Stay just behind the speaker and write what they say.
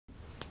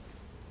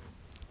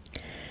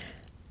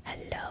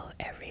Hello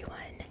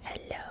everyone,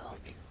 hello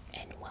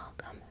and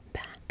welcome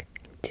back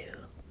to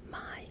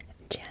my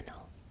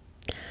channel.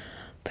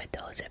 For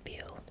those of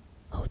you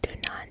who do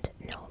not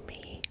know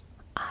me,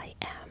 I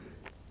am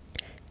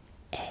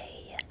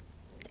ASMR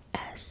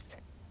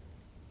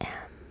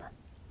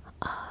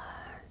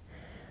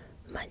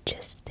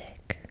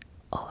Majestic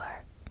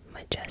or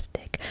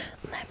Majestic.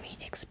 Let me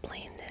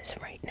explain this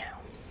right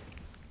now,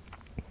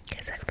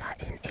 because I've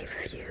gotten a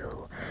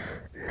few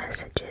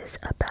messages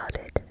about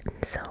it.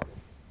 So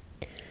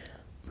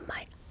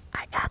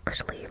I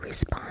actually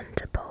respond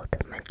to both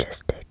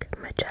majestic.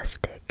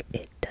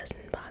 It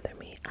doesn't bother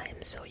me. I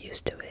am so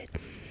used to it.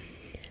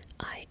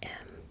 I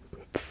am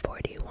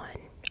 41,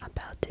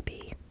 about to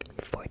be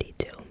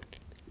 42.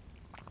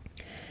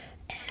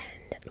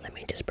 And let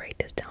me just break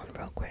this down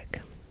real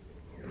quick.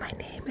 My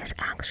name is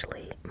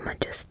actually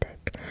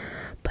Majestic,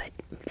 but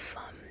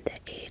from the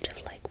age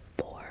of like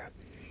 4,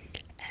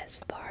 as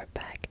far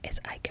back as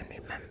I can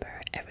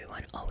remember,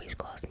 everyone always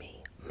calls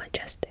me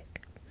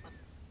Majestic,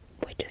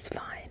 which is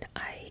fine.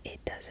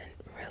 It doesn't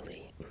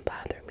really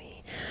bother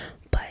me,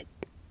 but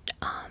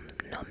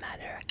no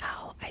matter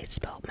how I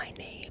spelled my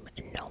name,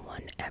 no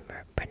one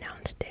ever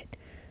pronounced it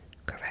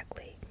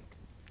correctly.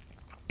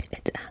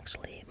 It's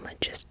actually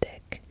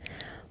Majestic,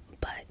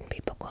 but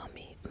people call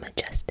me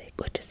Majestic,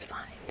 which is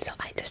fine. So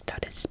I just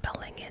started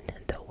spelling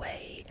it the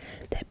way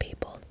that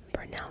people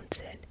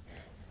pronounce it.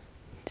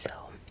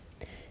 So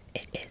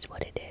it is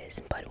what it is.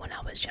 But when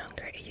I was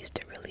younger, it used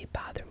to really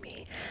bother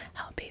me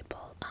how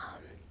people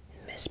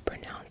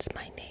mispronounce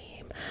my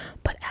name.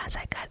 But as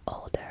I got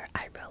older,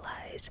 I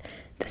realized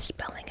the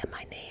spelling of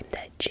my name,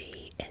 that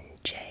G and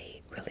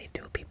J, really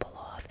threw people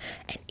off.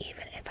 And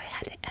even if I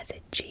had it as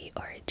a G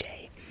or a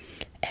J,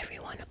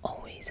 everyone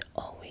always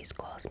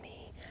calls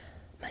me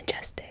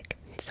Majestic.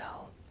 So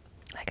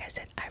like I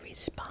said, I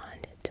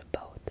respond to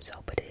both.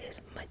 So but it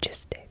is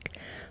Majestic,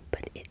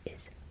 but it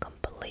is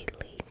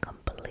completely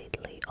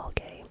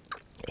okay.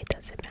 It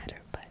doesn't matter.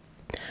 But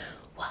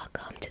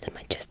welcome to the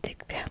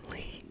Majestic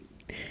family.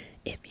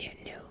 If you're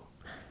new,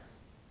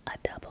 a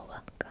double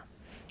welcome.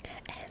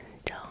 And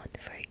don't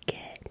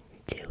forget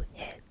to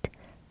hit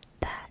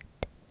that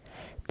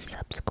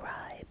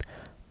subscribe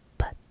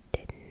button.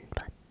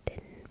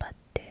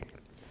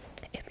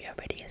 If you're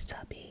already a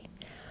subby,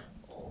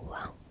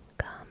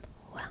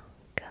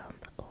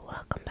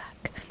 welcome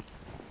back.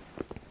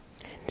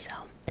 And so,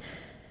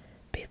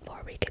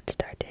 before we get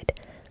started,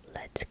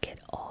 let's get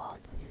all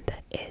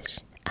the ish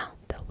out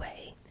the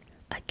way.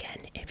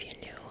 Again, if you're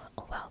new,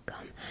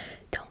 welcome.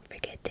 Don't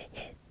forget to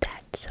hit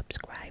that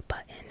subscribe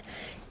button.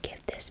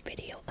 Give this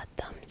video a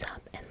thumbs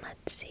up, and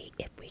let's see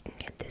if we can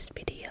get this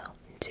video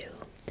to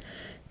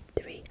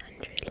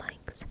 300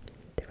 likes.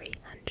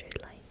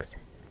 300 likes.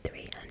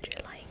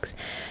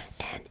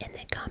 And in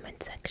the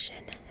comment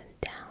section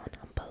down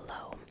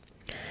below,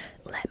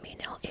 let me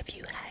know if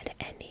you had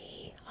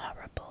any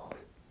horrible,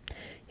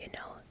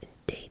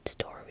 date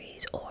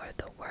stories, or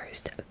the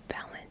worst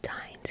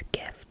Valentine's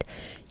gift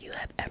you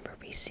have ever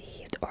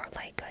received, or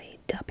like a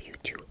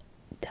WTF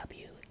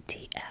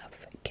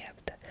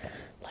gift.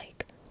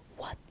 Like,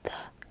 what the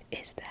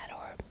is that,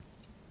 or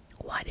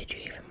why did you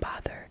even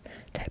bother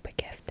type of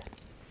gift.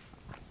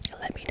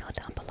 Let me know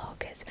down below,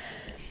 because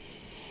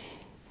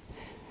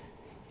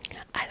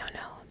I don't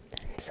know,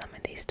 some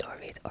of these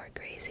stories are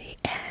crazy,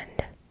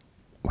 and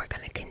we're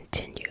gonna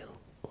continue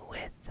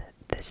with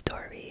the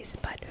stories.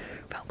 But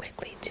real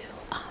quickly too,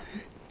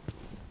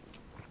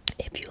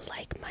 if you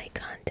like my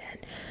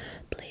content,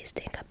 please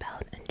think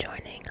about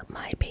joining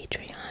my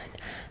Patreon.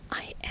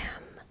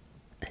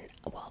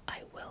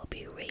 I will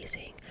be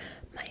raising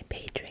my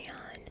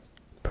Patreon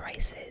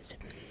prices.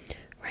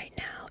 Right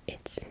now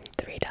it's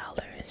 $3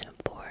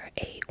 for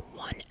a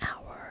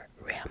 1-hour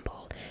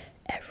ramble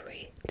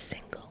every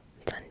single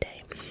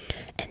Sunday,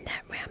 and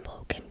that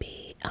ramble can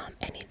be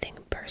anything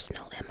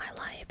personal in my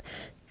life,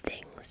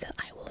 things that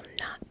I will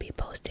not be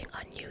posting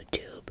on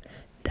YouTube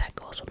that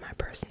goes with my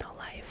personal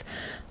life.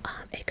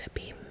 It could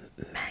be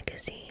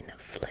magazine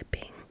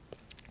flipping.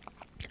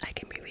 I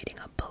can be reading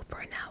a book for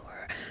an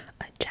hour,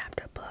 a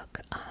chapter book.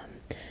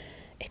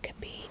 It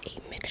could be a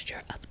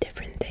mixture of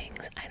different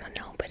things. I don't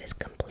know, but it's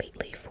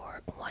completely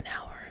for 1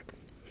 hour.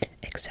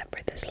 Except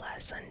for this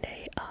last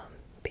Sunday,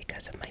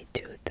 because of my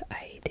tooth,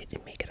 I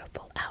didn't make it a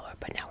full hour,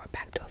 but now we're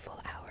back to a full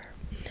hour.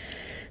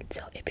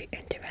 So if you're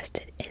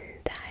interested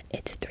in that,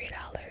 it's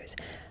 $3.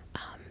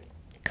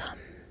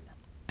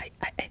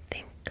 I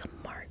think come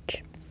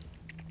March,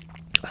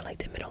 or like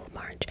the middle of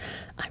March,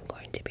 I'm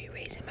going to be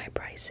raising my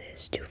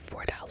prices to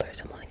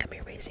 $4. I'm only going to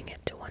be raising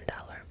it to $1.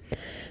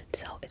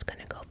 So it's going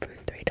to go from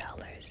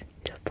 $3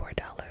 to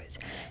 $4.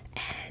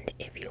 And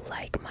if you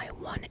like my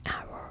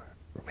 1-hour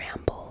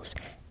rambles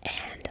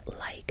and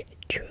like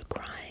true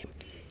crime,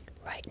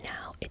 right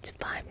now it's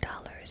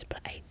 $5,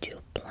 but I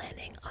do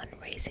planning on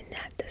raising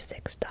that to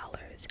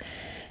 $6.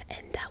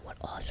 And that would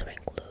also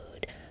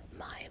include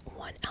my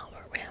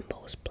 1-hour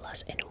rambles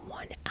plus a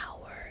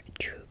 1-hour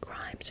true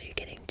crime. So you're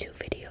getting 2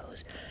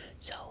 videos.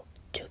 So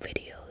 2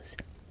 videos,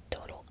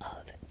 total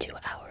of 2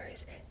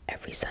 hours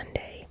every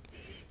Sunday.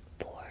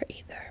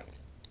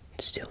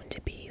 soon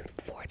to be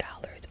 $4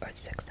 or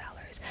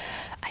 $6.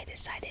 I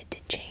decided to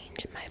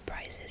change my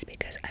prices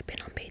because I've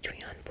been on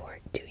Patreon for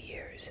 2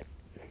 years.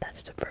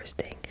 That's the first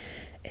thing.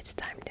 It's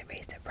time to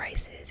raise the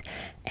prices.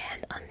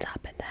 And on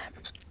top of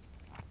that,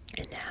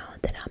 now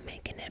that I'm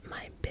making it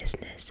my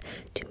business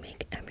to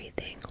make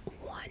everything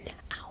 1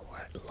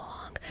 hour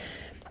long,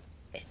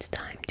 it's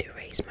time to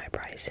raise my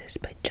prices,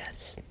 but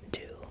just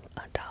to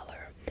 $1.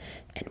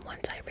 And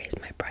once I raise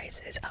my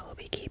prices, I will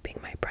be keeping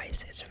my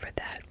prices for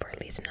that for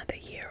at least another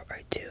year or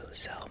two.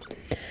 So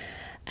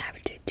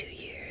after 2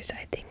 years,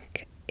 I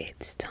think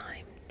it's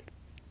time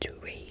to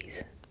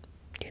raise,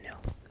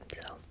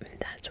 so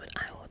that's what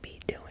I will be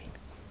doing.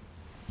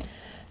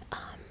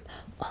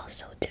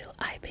 Also too,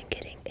 I've been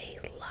getting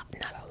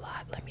not a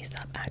lot, let me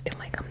stop acting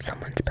like I'm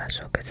someone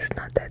special because it's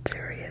not that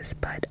serious,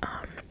 but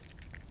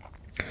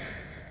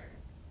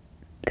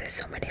there's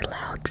so many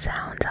loud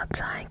sounds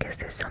outside because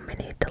there's so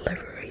many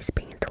deliveries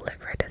being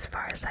delivered as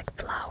far as like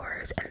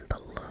flowers and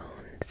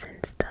balloons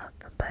and stuff.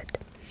 But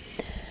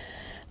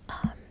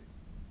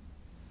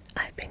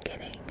I've been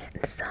getting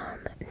some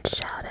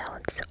shout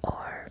outs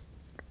or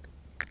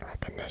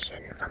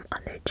recognition from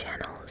other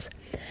channels,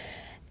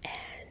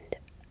 and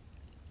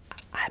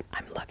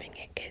I'm loving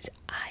it because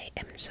I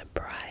am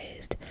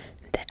surprised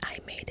that I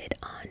made it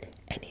on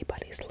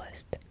anybody's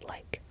list,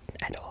 like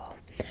at all.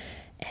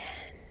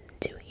 And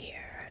to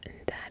hear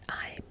that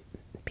I'm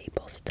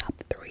people's top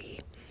 3,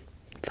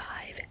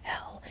 5,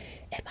 hell,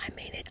 if I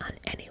made it on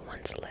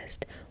anyone's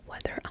list,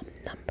 whether I'm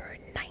number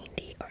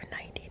 90 or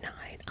 99,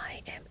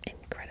 I am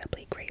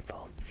incredibly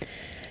grateful.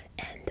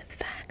 And the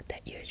fact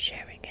that you're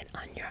sharing it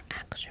on your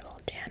actual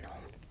channel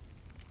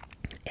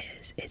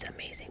is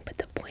amazing. But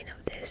the point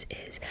of this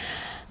is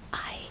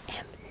I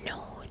am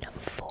known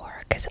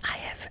for, because I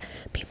have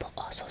people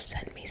also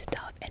send me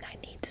stuff and I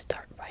need to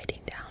start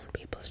writing down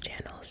people's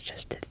channels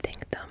just to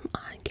thank them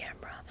on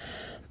camera.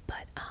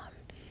 But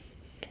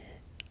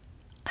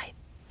I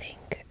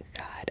thank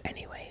God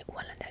anyway,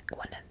 one of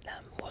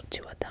them, well,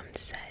 2 of them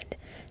said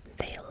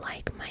they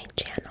like my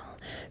channel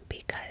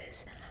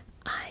because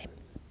I'm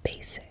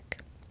basic.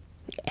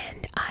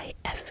 And I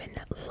effing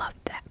love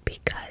that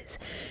because,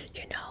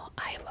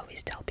 I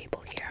always tell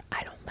people here,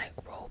 I don't like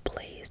role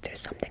plays. There's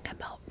something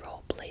about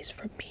role plays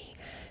for me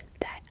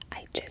that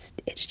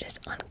it's just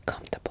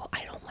uncomfortable.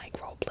 I don't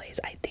like role plays.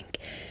 I think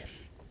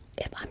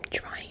if I'm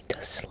trying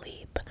to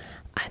sleep,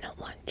 I don't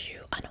want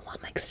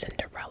like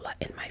Cinderella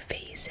in my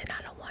face, and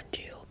I don't want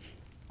you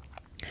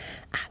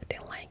acting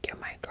like you're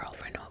my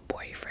girlfriend or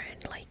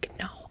boyfriend. Like,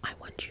 no, I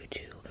want you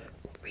to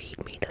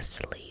read me to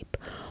sleep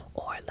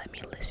or let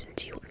me listen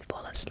to you and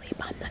fall asleep.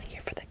 I'm not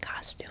here for the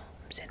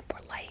costumes and for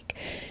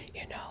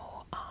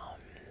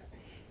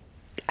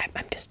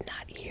I'm just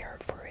not here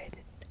for it,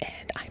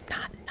 and I'm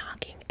not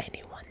knocking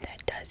anyone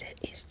that does it.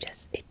 It's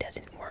just, it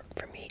doesn't work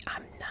for me.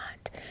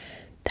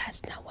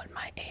 That's not what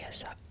my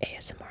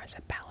ASMR is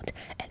about,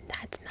 and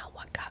that's not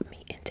what got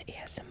me into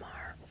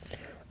ASMR.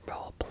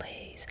 Role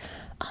plays,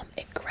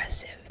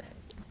 aggressive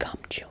gum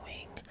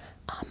chewing,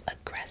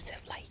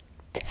 aggressive like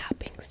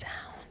tapping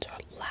sounds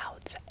or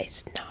loud sounds.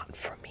 It's not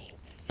for me,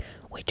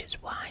 which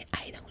is why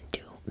I don't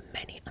do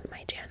many on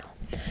my channel.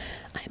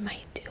 I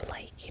might do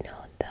like,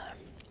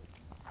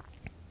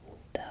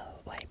 the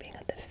wiping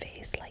of the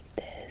face like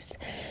this,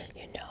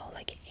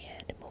 like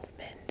hand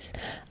movements.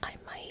 I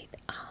might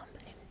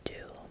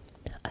do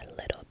a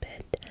little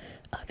bit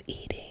of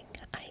eating.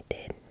 I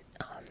did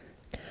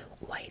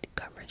white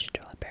covered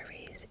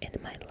strawberries in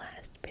my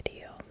last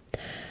video.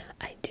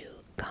 I do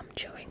gum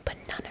chewing, but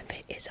none of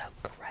it is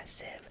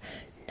aggressive.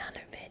 None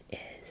of it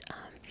is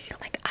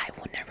like, I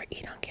will never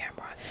eat on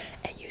camera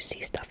and you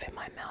see stuff in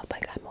my mouth.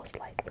 Like, I most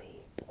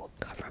likely will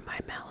cover my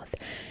mouth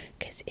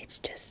because it's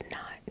just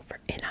not for,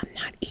 and I'm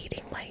not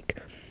eating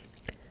like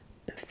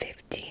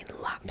 15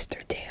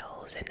 lobster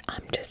tails, and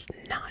I'm just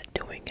not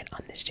doing it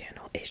on this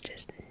channel. It's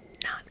just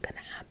not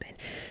gonna happen.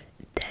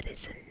 That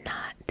is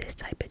not this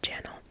type of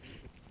channel.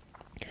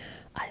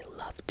 I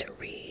love to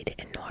read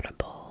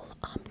inaudible,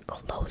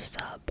 close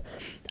up.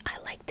 I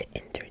like to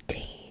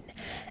entertain,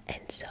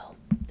 and so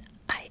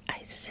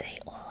I say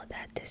all of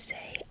that to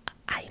say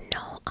I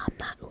know I'm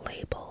not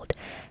labeled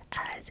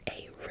as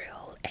a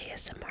real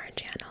ASMR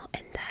channel,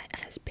 and that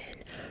has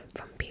been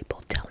from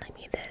people telling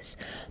me this,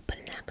 but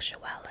in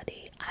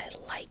actuality, I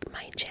like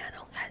my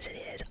channel as it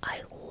is.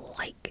 I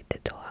like to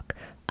talk,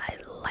 I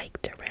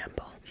like to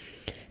ramble,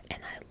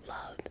 and I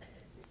love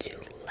to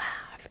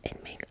laugh and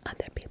make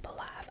other people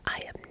laugh.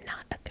 I am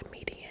not a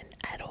comedian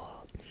at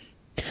all,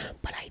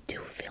 but I do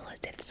feel as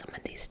if some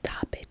of these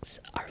topics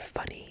are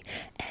funny,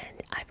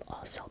 and I've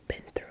also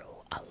been through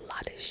a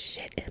lot of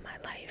shit in my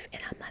life,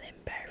 and I'm not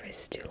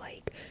embarrassed to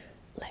like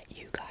let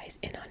you guys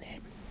in on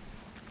it.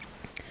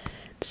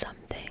 Some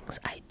things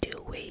I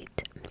do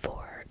wait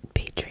for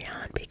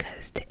Patreon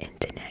because the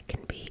internet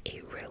can be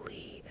a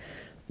really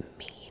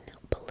mean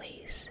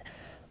place,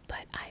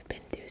 but I've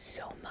been through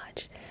so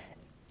much,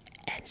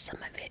 and some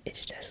of it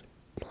is just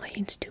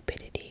plain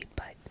stupidity.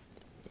 But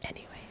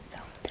anyway, so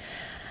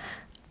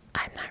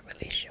I'm not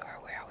really sure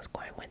where I was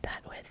going with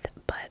that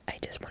but I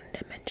just wanted to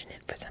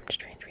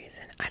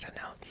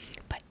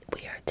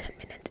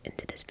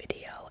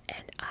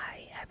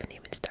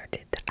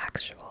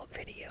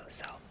video.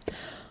 So,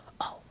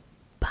 oh,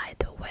 by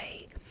the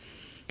way,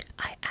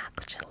 I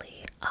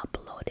actually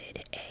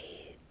uploaded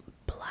a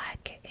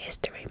Black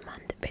History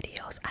Month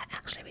videos. I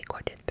actually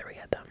recorded 3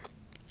 of them.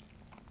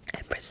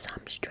 And for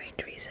some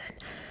strange reason,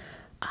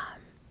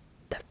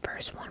 the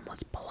first one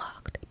was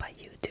blocked by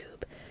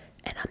YouTube,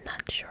 and I'm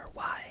not sure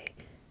why.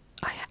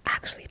 I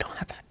actually don't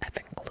have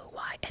a clue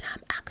why, and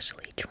I'm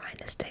actually trying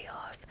to stay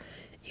off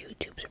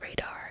YouTube's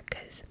radar,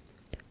 because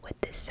with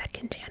this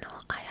second channel,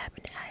 I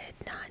haven't had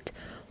not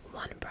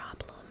one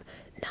problem,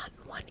 not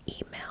one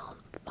email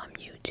from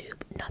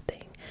YouTube,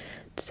 nothing.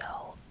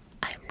 So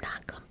I'm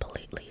not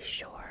completely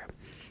sure,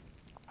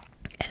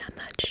 and I'm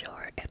not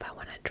sure if I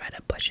want to try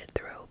to push it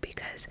through,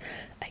 because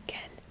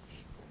again,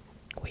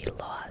 we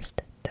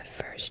lost the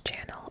first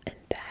channel and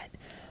that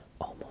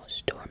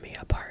almost tore me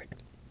apart.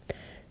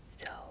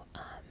 So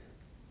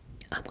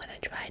I'm gonna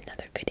try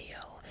another video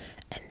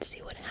and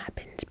see what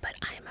happens, but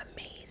I am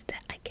amazed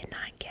that I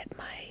cannot get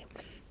my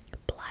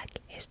Black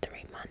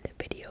History Month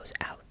videos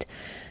out,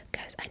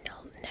 because I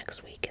know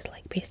next week is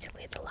like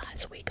basically the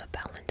last week of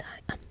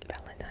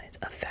Valentines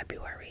of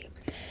February,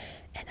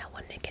 and I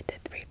want to get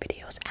the 3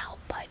 videos out,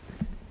 but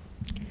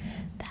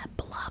that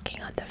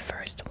blocking on the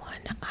first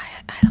one,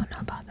 I don't know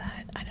about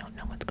that. I don't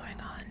know what's going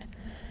on.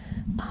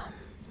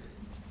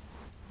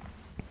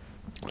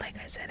 Like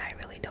I said, I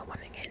really don't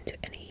want to get into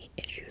any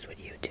issues with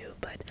YouTube,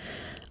 but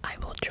I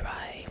will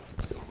try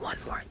one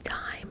more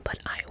time,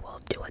 but I will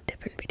do a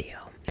different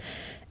video,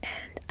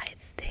 and I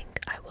think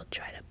I will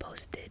try to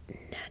post it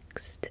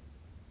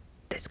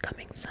this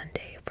coming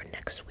Sunday for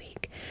next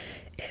week.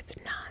 If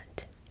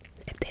not,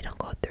 if they don't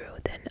go through,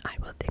 then I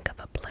will think of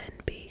a plan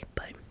B.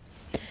 But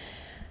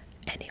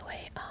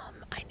anyway,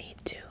 I need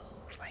to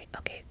write.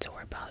 Okay, so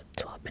we're about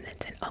 12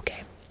 minutes in.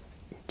 Okay,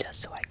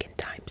 just so I can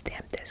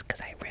timestamp this,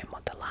 because I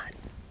rambled a lot.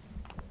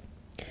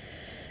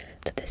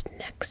 So this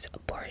next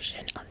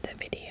portion of the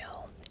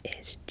video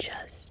is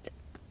just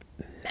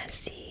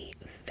messy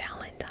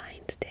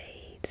Valentine's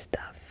Day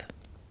stuff.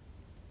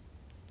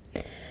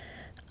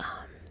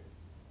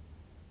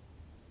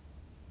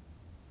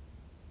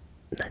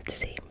 Let's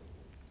see.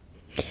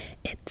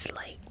 It's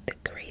like the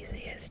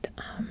craziest.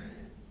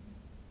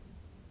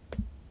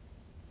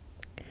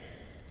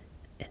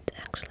 It's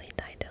actually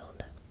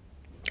titled,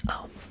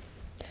 oh,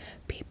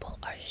 people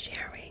are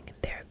sharing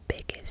their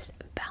biggest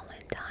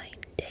Valentine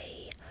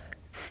Day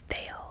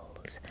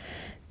fails.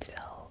 So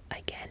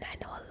again, I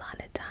know a lot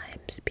of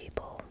times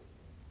people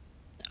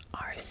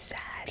are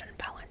sad on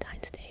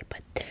Valentine's Day,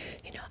 but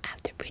you know,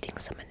 after reading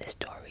some of the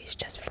stories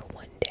just for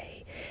one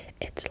day,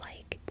 it's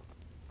like,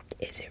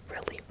 is it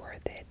really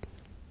worth it?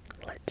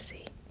 Let's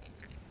see.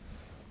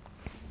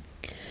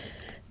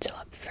 So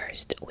up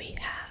first we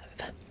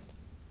have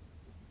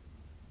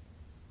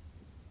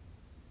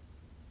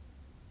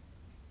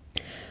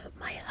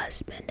my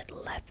husband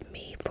left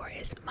me for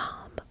his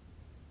mom.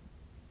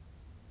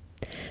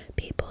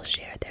 People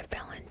share their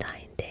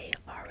Valentine Day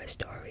horror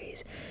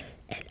stories,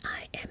 and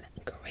I am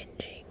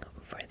cringing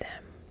for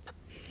them.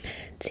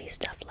 See,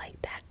 stuff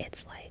like that,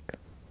 it's like,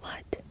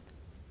 what?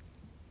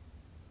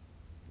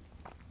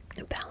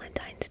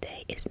 Valentine's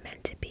Day is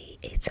meant to be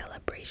a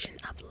celebration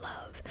of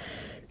love,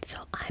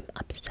 so I'm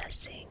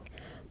obsessing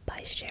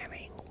by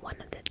sharing one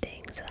of the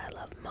things that I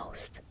love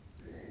most: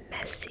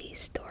 messy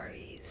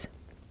stories.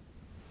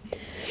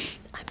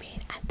 I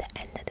mean, at the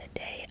end of the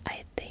day,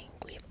 I think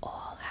we've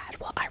all had,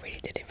 well, I already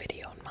did a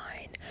video on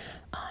mine.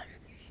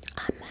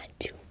 I'm not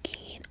too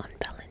keen on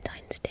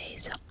Valentine's Day,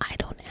 so I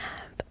don't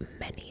have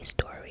many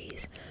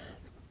stories,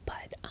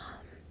 but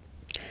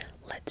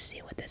let's see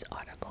what this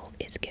article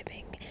is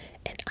giving,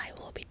 and I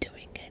will be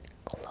doing it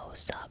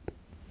close up,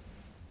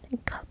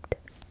 cupped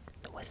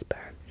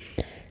whisper,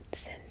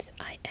 since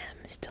I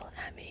am still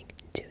having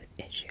tooth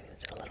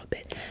issues a little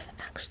bit.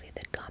 Actually,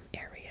 the gum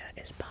area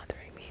is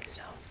bothering me,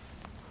 so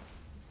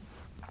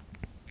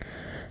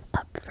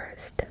up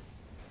first.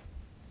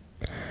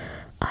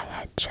 I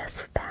had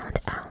just found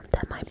out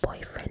that my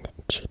boyfriend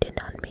cheated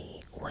on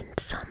me with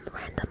some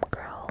random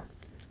girl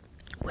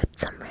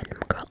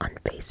on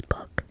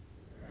Facebook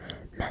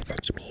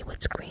messaged me with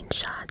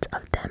screenshots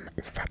of them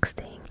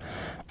sexting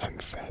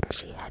and said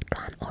she had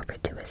gone over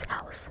to his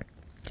house.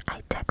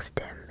 I texted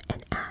him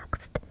and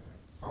asked,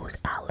 "Who's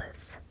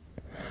Alice?"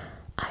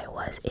 I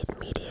was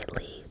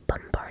immediately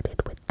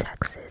bombarded with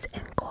texts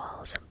and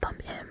calls from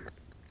him.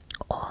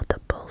 All the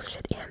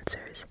bullshit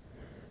answers.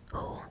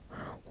 Who?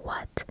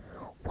 What?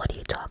 What are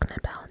you talking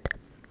about?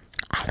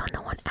 I don't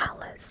know an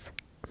Alice.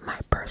 My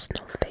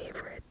personal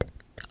favorite.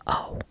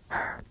 Oh,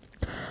 her.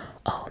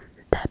 Oh,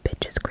 that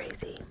bitch is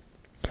crazy.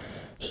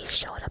 He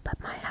showed up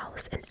at my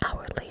house an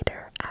hour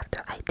later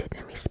after I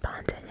didn't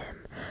respond to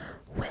him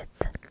with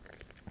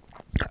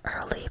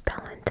early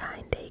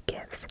Valentine Day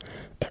gifts.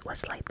 It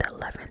was like the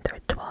 11th or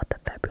 12th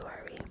of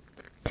February.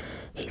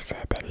 He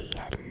said that he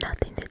had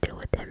nothing to do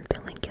with him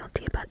feeling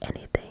guilty about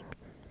anything.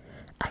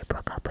 I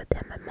broke up with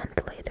him a month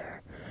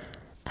later.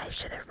 I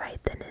should have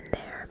right then and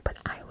there, but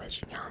I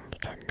was young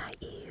and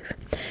naive.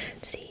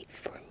 See,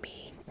 for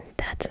me,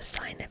 that's a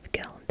sign of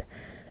guilt.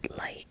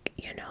 Like,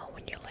 you know,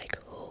 when you're like,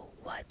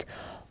 what?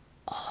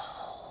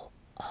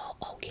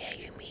 Okay,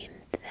 you mean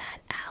that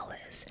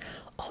Alice?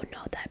 Oh no,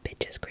 that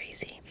bitch is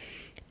crazy.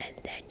 And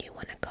then you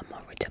want to come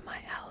over to my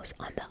house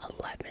on the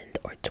 11th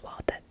or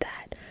 12th at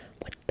that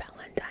with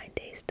Valentine's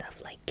Day stuff.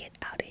 Like, get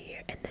out of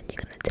here. And then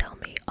you're gonna tell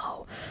me,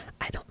 oh,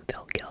 I don't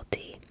feel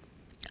guilty,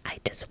 I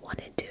just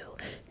wanted to.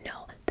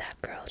 No,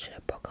 that girl should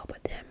have broke up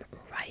with him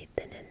right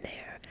then and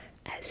there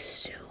as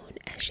soon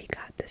as she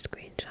got the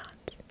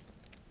screenshots.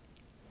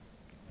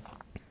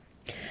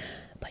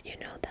 But you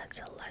know, that's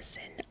a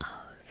lesson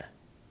of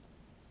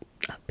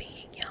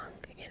being young,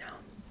 you know.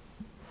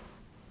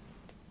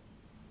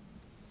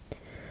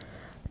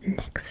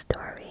 Next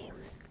story.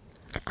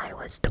 I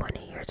was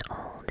 20 years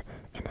old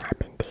and had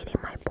been dating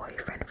my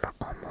boyfriend for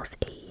almost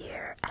a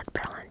year at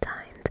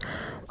Valentines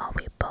while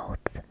we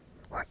both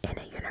were in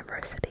a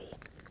university.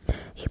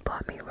 He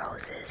bought me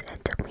roses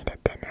and took me to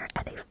dinner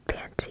at a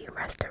fancy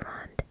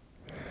restaurant.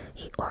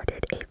 He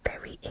ordered a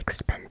very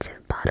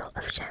expensive bottle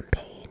of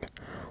champagne,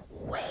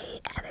 way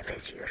out of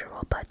his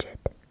usual budget.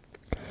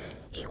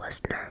 He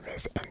was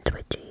nervous and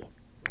twitchy,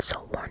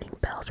 so warning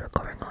bells were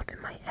going off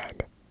in my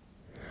head.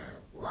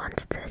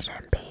 Once the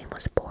champagne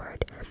was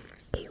poured,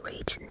 he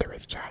reached into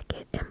his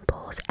jacket and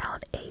pulls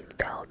out a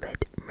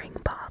velvet ring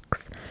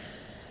box.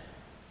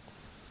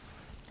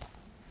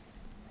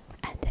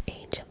 At the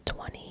age of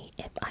 20,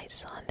 if I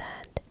saw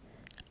that,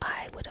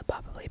 I would have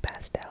probably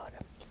passed out.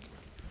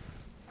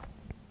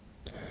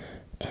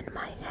 In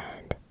my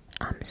head,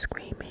 I'm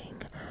screaming,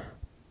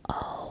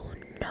 oh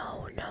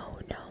no, no,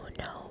 no,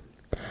 no.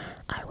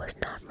 I was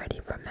not ready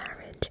for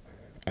marriage,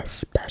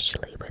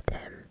 especially with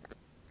him.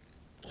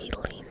 He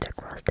leans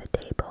across the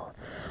table,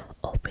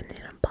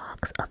 opening a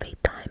box of a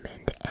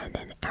diamond and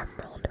an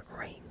emerald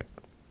ring.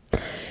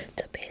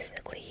 So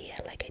basically, he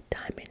had like a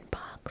diamond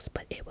box,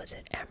 but it was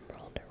an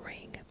emerald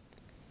ring.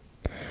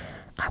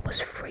 I was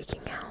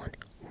freaking out,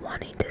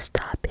 wanting to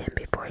stop him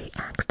before he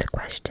asked a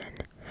question.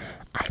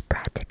 I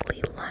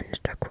practically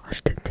lunged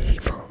across the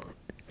table,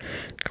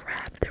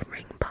 grabbed the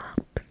ring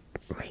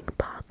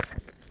box,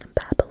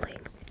 babbling.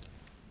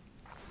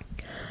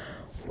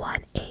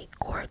 What a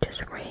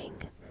gorgeous ring.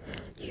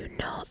 You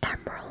know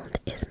emerald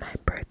is my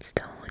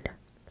birthstone.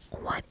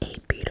 What a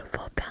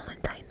beautiful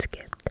Valentine's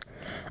gift.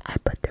 I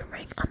put the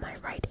ring on my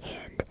right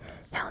hand,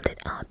 held it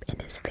up in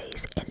his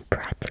face, and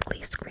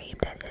practically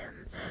screamed at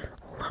him,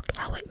 look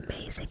how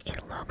amazing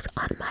it looks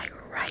on my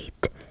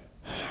right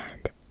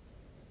hand.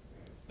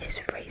 His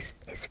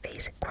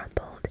face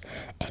crumpled,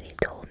 and he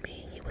told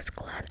me he was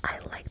glad I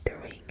liked the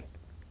ring.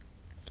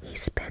 He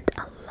spent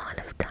a lot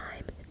of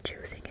time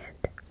choosing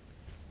it.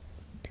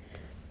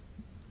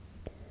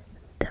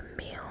 The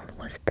meal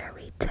was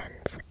very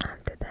tense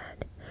after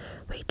that.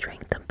 We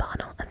drank the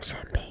bottle of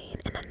champagne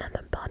and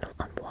another bottle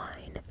of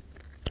wine.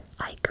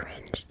 I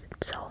cringed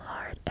so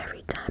hard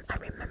every time I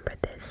remember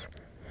this.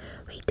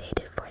 We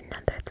dated for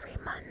another 3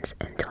 months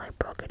until I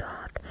broke it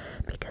off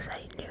because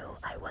I knew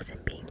I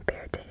wasn't being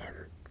fair to him.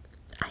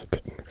 I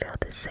didn't feel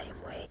the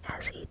same way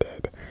as he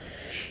did.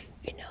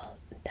 You know,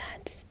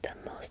 that's the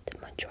most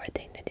mature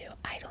thing to do.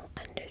 I don't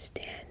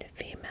understand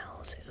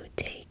females who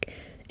take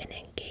an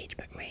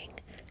engagement ring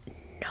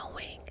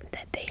knowing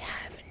that they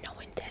have no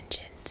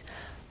intentions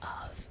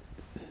of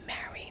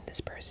marrying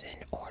this person,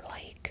 or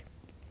like,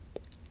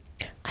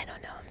 I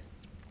don't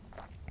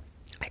know.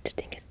 I just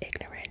think it's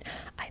ignorant.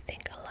 I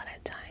think a lot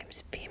of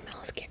times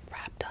females get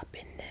wrapped up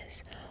in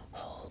this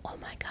whole, oh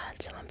my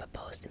god, someone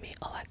proposed to me,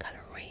 oh I got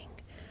a ring.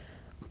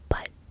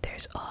 But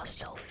there's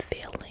also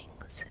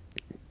feelings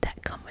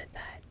that come with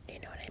that, you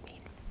know what I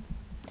mean?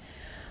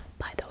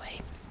 By the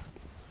way,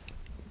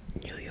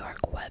 New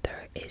York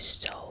weather is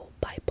so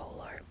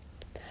bipolar.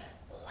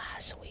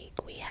 Last week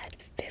we had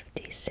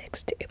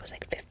 56, it was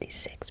like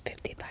 56,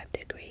 55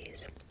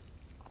 degrees.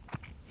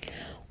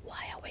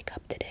 Why I wake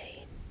up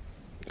today,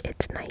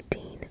 it's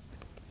 19.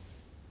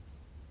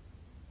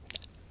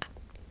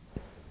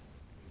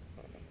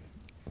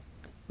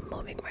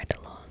 Moving right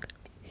along.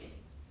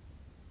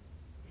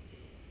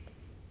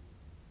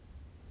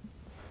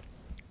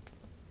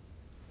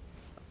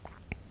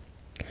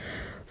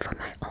 For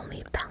my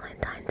only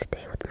Valentine's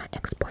Day with my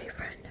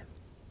ex-boyfriend,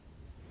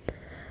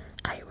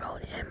 I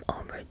wrote him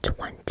over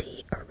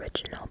 20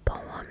 original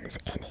poems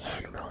and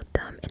hand-wrote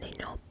them in a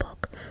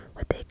notebook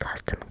with a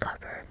custom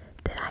cover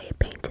that I had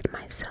painted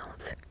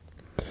myself.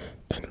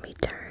 In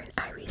return,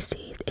 I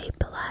received a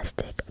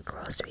plastic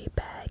grocery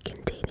bag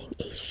containing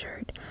a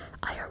shirt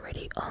I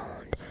already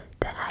owned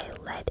that I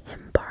let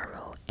him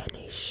borrow, and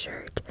a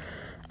shirt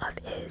of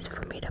his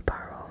for me to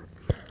borrow.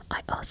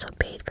 I also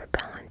paid for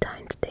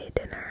Valentine's Day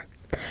dinner.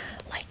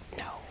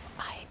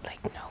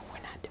 No,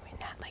 we're not doing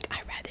that. Like,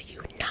 I'd rather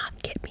you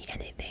not get me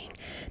anything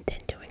than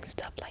doing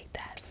stuff like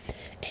that.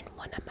 In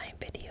one of my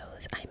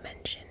videos, I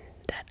mentioned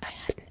that I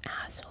had an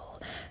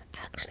asshole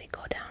actually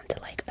go down to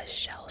like a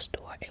Shell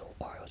store,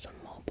 or it was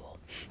a Mobile.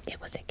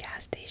 It was a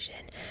gas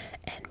station,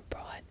 and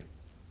brought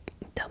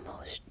the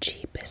most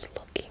cheapest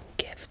looking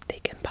gift they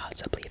can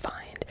possibly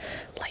find.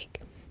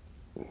 Like,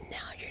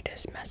 now you're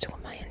just messing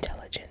with my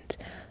intelligence.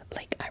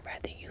 Like, I'd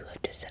rather you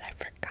have just said I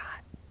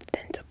forgot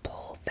tend to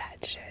pull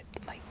that shit.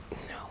 Like,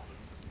 no.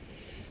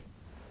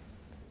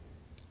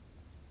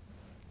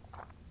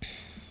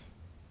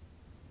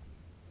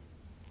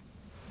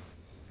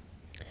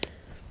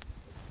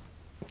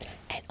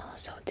 And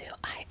also, too,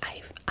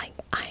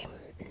 I'm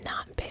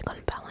not big on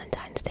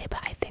Valentine's Day, but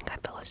I think I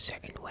feel a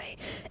certain way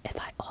if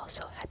I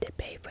also had to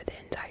pay for the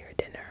entire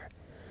dinner.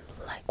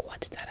 Like,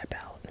 what's that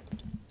about?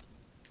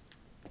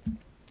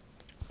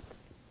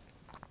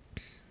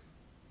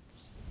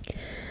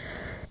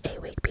 A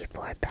week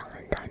before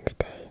Valentine's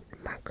Day,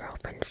 my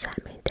girlfriend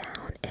sat me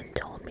down and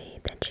told me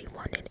that she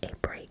wanted a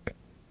break.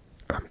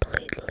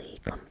 Completely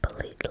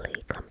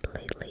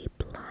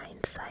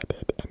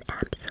blindsided and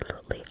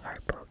absolutely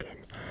heartbroken.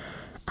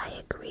 I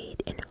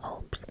agreed in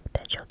hopes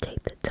that she'll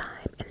take the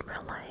time and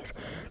realize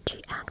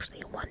she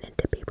actually wanted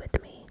to be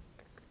with me.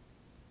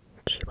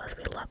 She was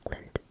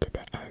reluctant to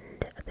the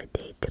end of the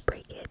date to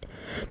break it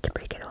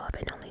off,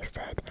 and only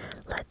said,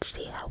 "Let's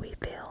see how we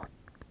feel,"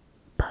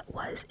 but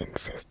was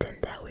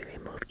insistent that we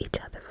remove each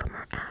other from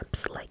our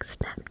apps like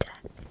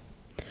Snapchat.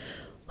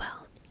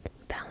 Well,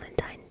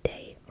 Valentine's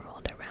Day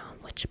rolled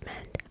around, which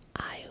meant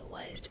I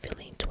was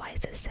feeling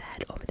twice as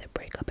sad over the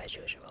breakup as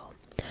usual.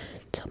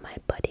 So my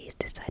buddies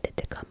decided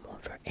to come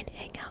over and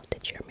hang out to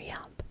cheer me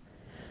up.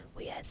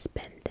 We had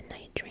spent the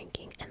night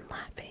drinking and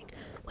laughing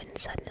when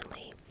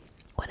suddenly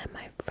one of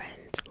my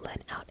friends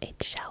let out a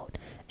shout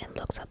and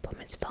looks up from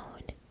his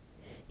phone.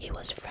 He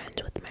was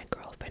friends with my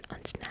girlfriend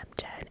on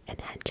Snapchat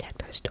and had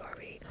checked her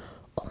story,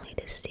 only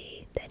to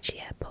see that she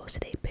had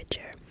posted a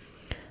picture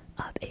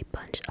of a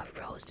bunch of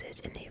roses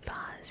in a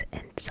vase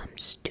and some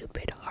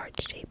stupid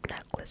heart-shaped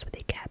necklace with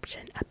a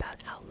caption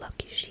about how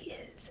lucky she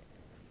is.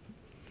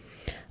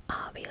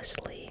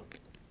 Obviously,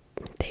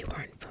 they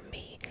weren't from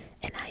me,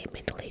 and I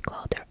immediately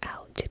called her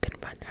out to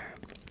confront her.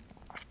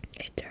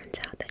 It turns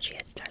out that she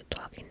had started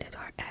talking to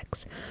our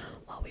ex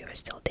while we were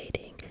still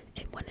dating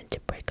and wanted to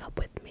break up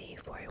with me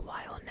for a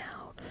while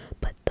now,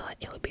 but thought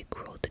it would be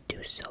cruel to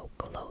do so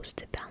close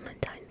to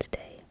Valentine's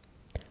Day.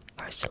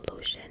 Her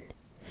solution: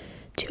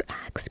 to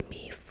ask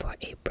me for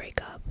a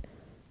breakup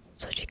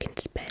so she can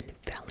spend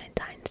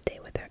Valentine's Day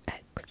with her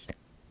ex.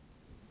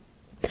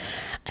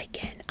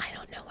 Again, I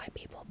don't know why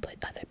people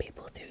put other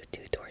people through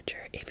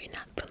torture. If you're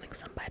not feeling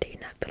somebody,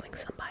 you're not feeling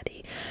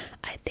somebody.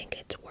 I think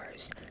it's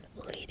worse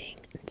leading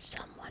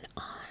someone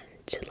on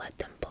to let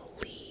them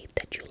believe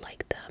that you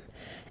like them,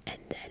 and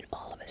then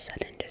all of a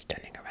sudden just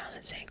turning around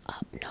and saying,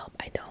 "Oh, nope,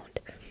 I don't."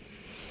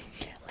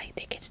 Like,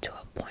 it gets to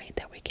a point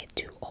that we get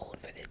too old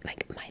for this.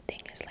 Like, my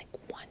thing is, like,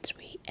 once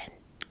we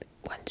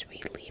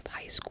leave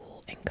high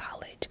school and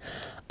college,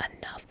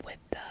 enough with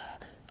the,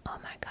 "Oh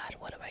my god,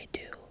 what do I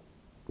do?"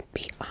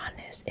 Be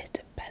honest is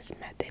the best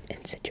method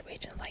in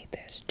situations like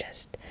this.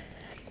 Just,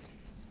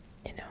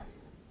 you know.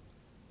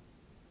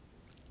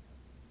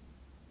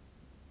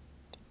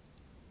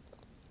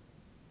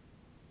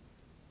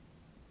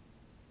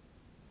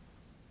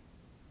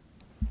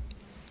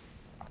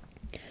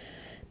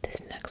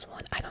 This next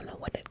one, I don't know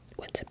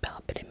what's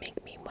about, but it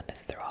made me want to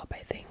throw up,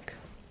 I think.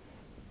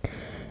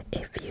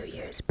 A few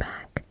years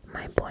back,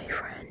 my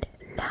boyfriend,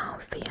 now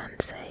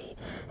fiance,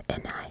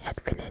 and I had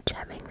finished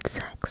having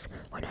sex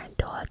when our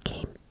dog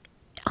came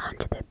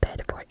onto the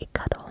bed for a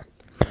cuddle.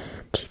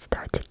 She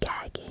started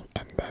gagging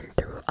and then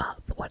threw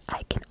up what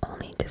I can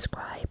only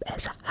describe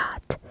as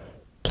hot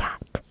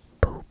cat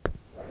poop.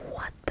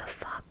 What the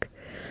fuck?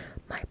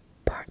 My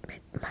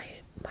apartment, my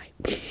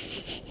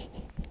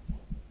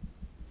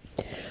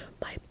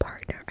my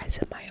partner, I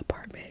said my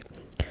apartment,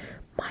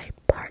 my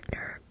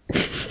partner,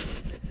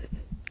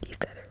 he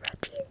started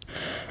retching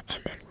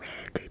and then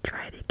ran to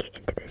try to get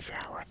into the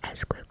shower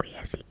as quickly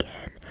as he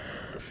can.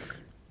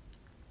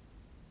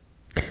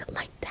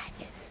 Like, that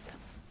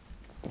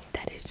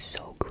is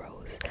so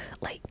gross.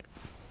 Like,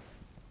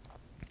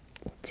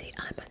 see,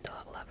 I'm a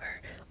dog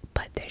lover,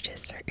 but there's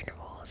just certain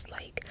rules.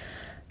 Like,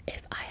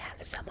 if I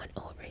have someone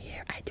over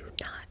here, I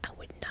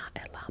would not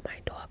allow my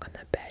dog on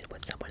the bed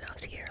with someone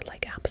else here.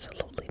 Like,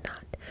 absolutely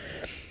not.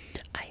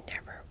 I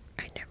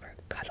never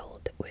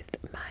cuddled with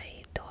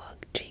my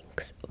dog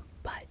Jinx,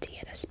 but he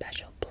had a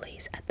special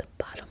place at the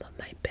bottom of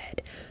my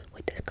bed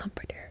with this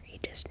comforter. He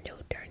just knew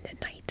during the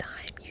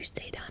nighttime, you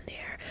stay down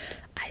there,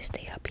 I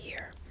stay up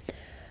here.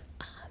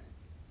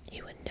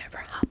 He would never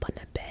hop on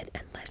the bed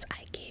unless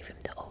I gave him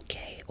the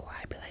okay, or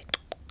I'd be like,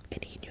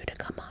 and he knew to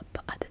come up.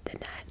 But other than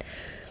that,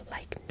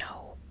 like,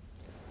 no,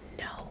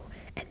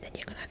 and then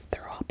you're gonna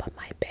throw up on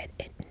my bed,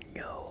 and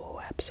no,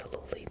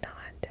 absolutely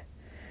not.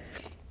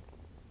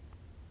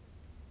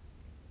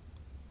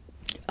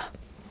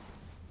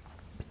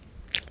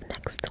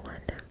 Next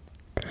one.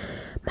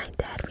 My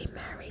dad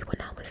remarried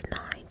when I was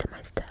 9 to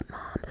my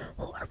stepmom,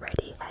 who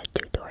already had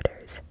 2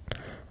 daughters.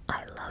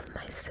 I love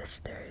my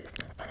sisters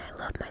and I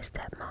love my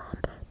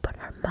stepmom, but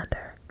her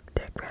mother,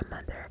 their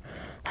grandmother,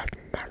 has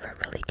never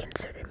really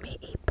considered me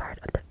a part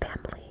of the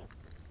family.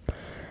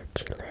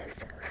 She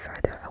lives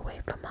further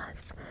away from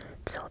us,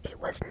 so it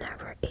was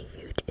never a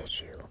huge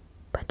issue,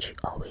 but she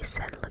always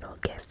sent little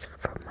gifts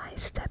for my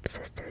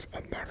stepsisters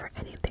and never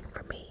anything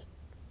for me.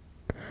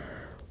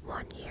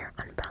 One year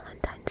on Valentine's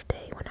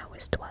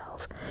was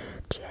 12,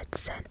 she had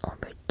sent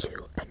over 2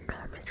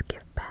 enormous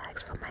gift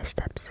bags for my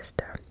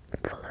stepsister,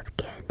 full of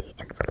candy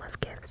and full of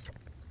gifts.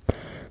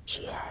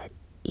 She had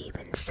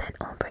even sent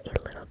over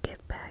a little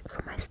gift bag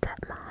for my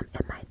stepmom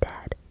and my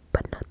dad,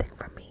 but nothing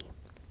for me.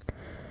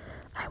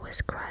 I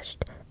was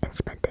crushed and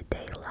spent the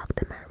day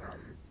locked in my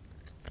room.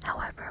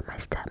 However, my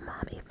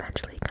stepmom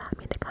eventually got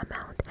me to come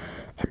out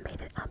and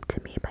made it up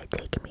to me by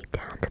taking me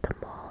down to the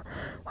mall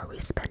where we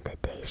spent the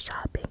day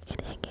shopping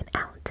and hanging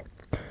out.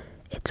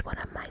 It's one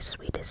of my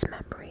sweetest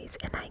memories,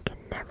 and I can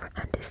never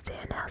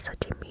understand how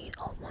such a mean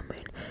old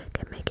woman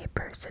can make a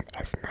person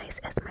as nice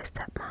as my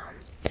stepmom.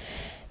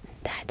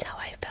 That's how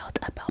I felt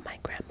about my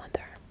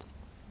grandmother.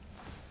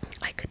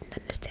 I couldn't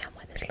understand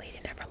why this lady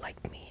never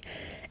liked me,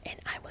 and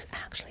I was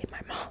actually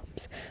my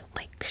mom's.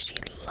 Like, she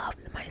loved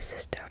my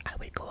sister. I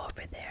would go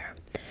over there,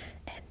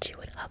 and she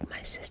would hug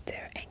my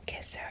sister and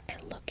kiss her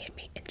and look at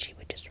me, and she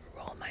would just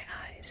roll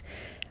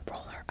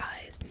her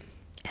eyes.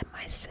 And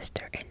my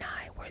sister and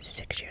I were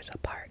 6 years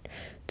apart.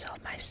 So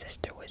if my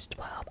sister was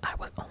 12, I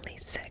was only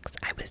 6.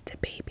 I was the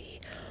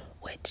baby,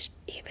 which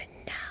even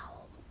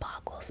now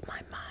boggles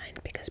my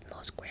mind because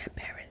most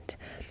grandparents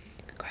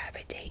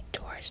gravitate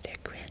towards their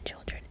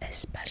grandchildren,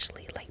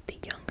 especially like the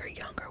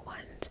younger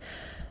ones.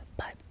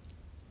 But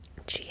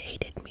she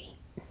hated me.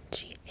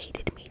 She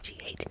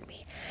hated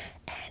me.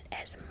 And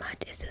as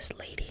much as this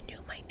lady knew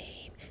my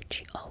name,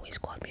 she always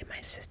called me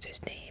my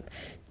sister's name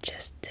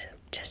just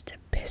to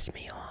piss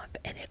me off,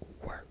 and it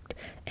worked,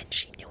 and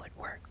she knew it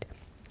worked.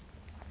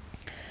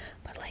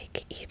 But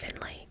like, even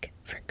like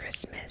for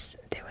Christmas,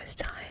 there was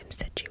times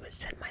that she would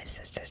send my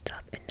sister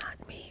stuff and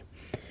not me.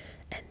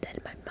 And then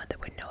my mother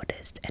would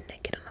notice and then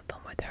get on the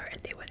phone with her,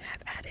 and they would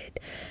have added.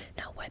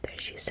 Now, whether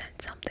she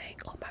sent something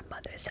or my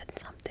mother sent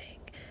something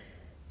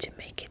to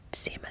make it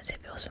seem as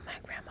if it was from my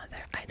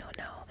grandmother, I don't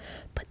know.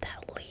 But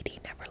that lady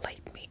never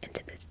liked me, and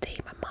to this day,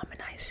 my mom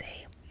and I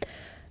say,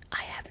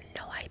 I have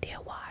no idea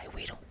why.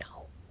 We don't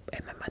know.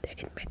 And my mother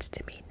admits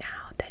to me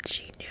now that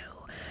she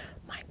knew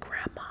my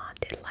grandma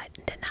did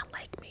not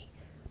like me,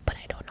 but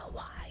I don't know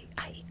why.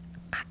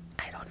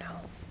 I don't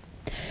know.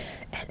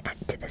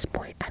 And to this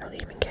point, I don't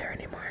even care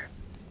anymore.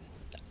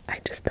 I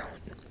just don't.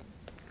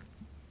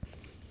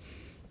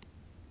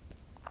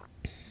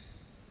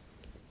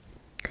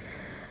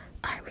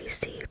 I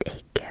received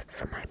a gift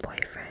from my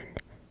boyfriend,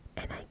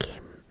 and I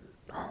came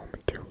home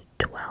to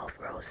 12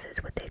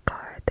 roses with a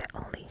card that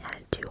only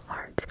had 2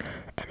 hearts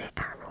and an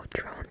arrow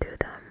drawn through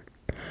them.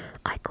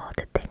 I called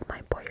to thank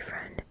my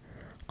boyfriend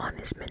on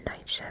his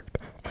midnight shift,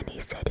 and he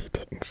said he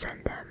didn't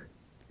send them.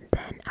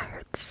 Then I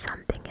heard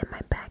something in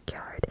my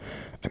backyard,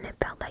 and it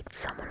felt like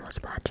someone was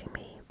watching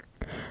me.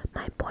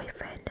 My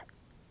boyfriend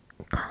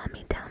calmed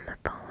me down the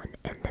phone,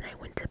 and then I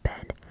went to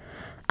bed.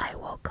 I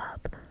woke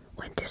up,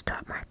 went to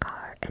start my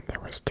car, and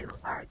there was 2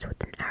 hearts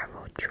with an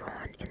arrow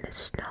drawn in the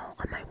snow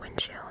on my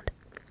windshield.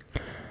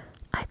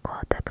 I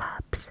called the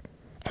cops,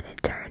 and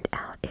it turned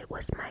out it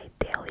was my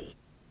daily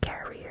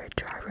carrier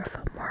driver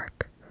from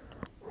work.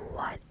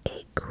 What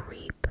a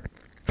creep.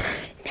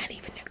 Not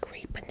even a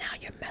creep, but now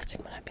you're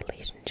messing with my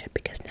relationship,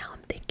 because now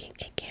I'm thinking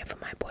it came from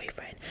my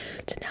boyfriend.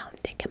 So now I'm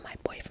thinking my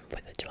boyfriend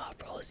for the 12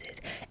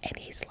 roses, and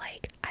he's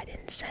like, I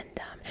didn't send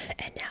them.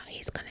 And now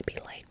he's gonna be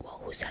like,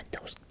 well, who sent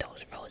those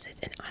roses?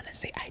 And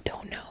honestly, I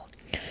don't know.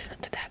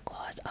 So that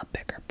caused a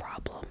bigger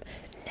problem.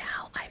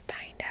 Now I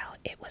find out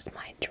it was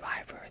my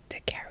driver, the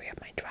carrier,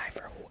 my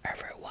driver,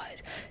 whoever it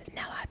was.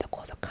 Now I have to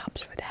call the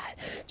cops for that.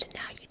 So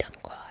now you done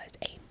caused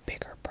a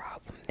bigger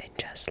problem than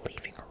just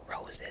leaving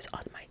roses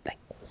on my, like,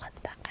 what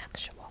the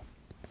actual.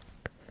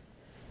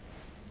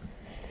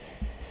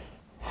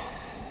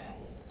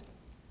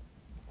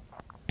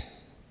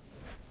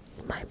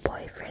 My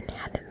boyfriend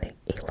had an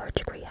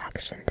allergic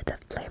reaction to the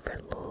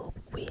flavored lube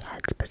we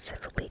had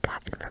specifically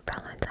gotten for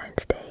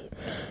Valentine's Day.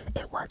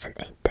 It wasn't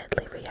a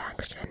deadly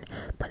reaction,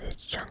 but his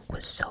junk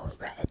was so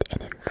red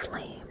and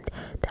inflamed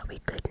that we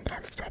couldn't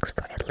have sex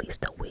for at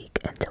least a week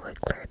until it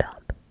cleared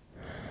up.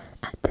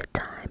 At the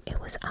time, it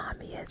was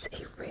obvious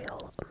a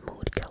real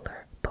mood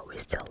killer, but we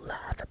still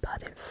laugh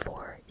about it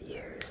 4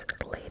 years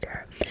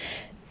later.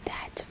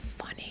 That's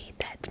funny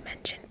that's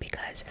mentioned,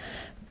 because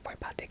we're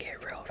about to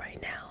get real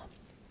right now.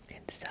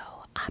 And so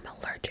I'm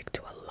allergic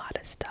to a lot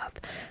of stuff.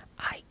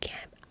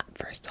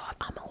 First off,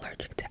 I'm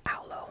allergic to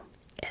aloe,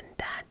 and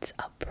that's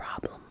a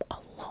problem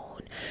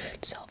alone.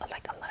 So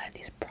like a lot of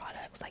these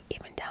products, like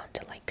even down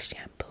to like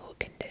shampoo,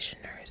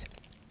 conditioners,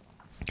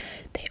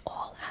 they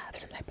all have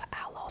some type of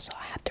aloe. So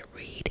I have to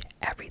read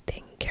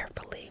everything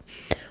carefully.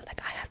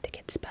 Like I have to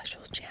get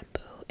special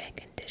shampoo and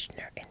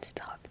conditioner and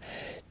stuff.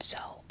 So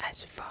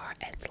as far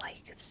as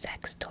like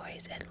sex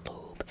toys and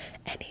lube,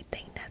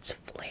 anything that's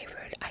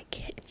flavored I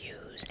can't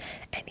use.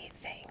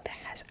 Anything that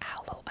has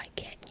aloe I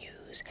can't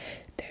use.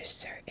 There's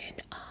certain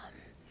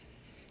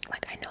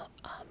like I know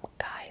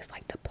guys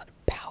like to put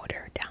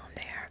powder down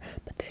there,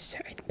 but there's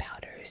certain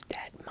powders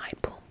that my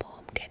boom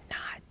boom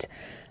cannot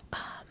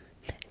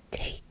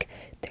take.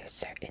 There's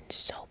certain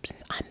soaps,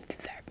 and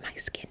my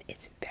skin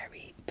is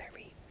very,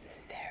 very,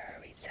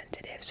 very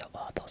sensitive. So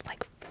all those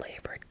like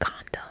flavored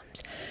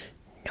condoms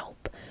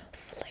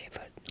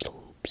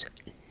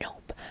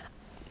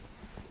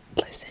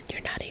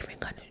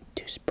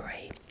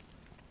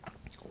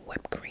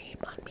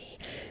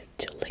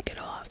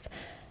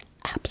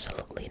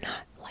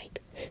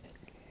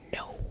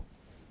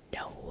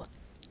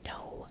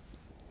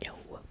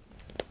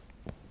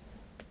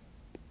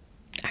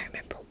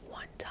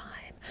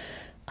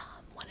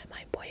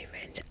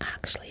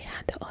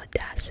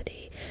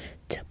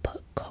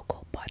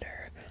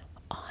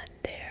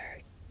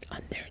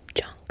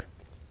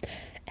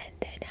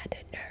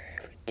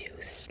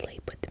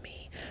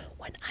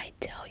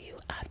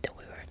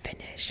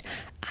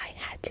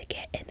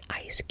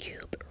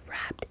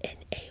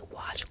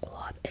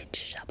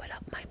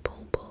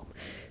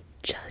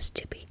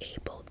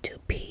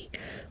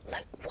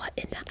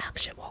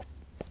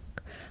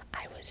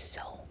was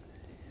so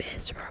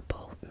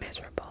miserable.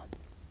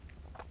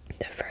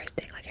 The first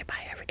thing, like if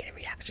I ever get a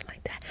reaction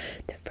like that,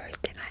 the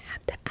first thing I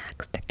have to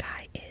ask the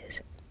guy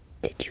is,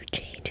 did you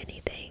change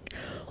anything?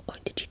 Or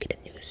did you get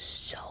a new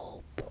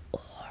soap?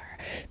 Or,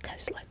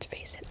 because let's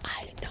face it,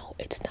 I know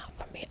it's not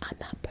for me. I'm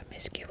not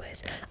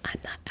promiscuous. I'm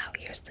not out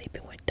here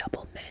sleeping with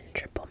double men,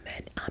 triple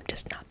men. I'm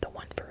just not the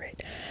one for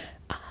it.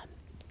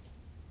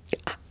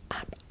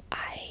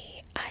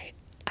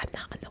 I'm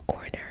not on the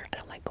corner. I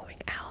don't like going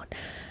out.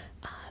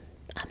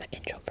 I'm an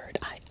introvert.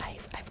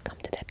 I've come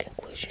to that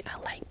conclusion. I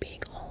like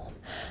being home.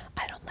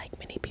 I don't like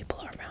many people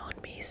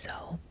around me.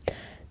 So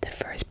the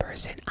first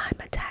person I'm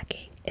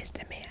attacking is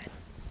the man.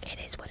 It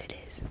is what it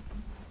is.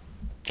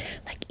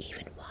 Like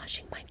even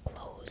washing my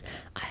clothes,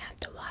 I have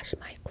to wash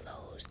my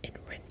clothes and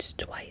rinse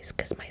twice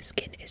because my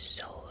skin is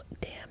so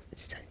damn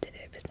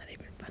sensitive. It's not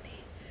even funny.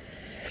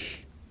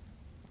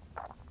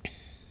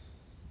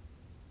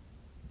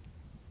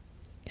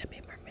 How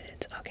many more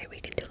minutes? Okay, we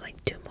can do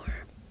like 2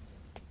 more.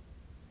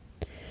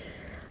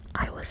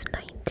 I was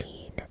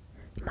 19.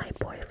 My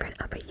boyfriend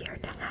of a year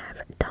and a half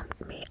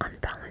dumped me on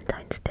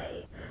Valentine's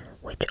Day,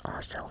 which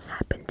also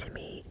happened to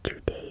me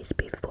 2 days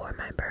before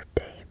my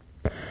birthday.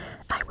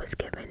 I was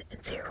given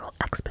 0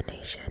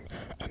 explanation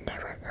and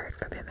never heard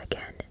from him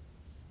again.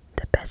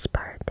 The best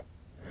part,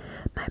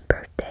 my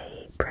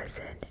birthday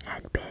present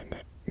had been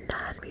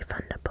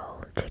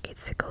non-refundable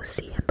tickets to go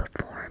see him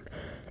perform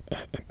in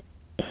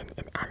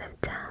an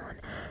out-of-town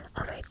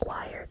of a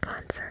choir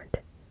concert.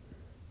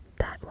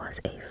 That was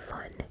a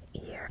fun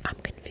year. I'm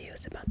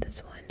confused about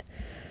this one.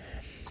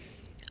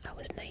 I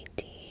was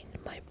 19.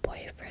 My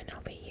boyfriend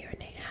of a year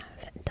and a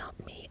half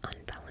dumped me on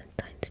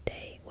Valentine's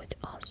Day, which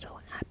also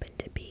happened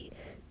to be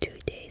 2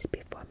 days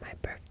before my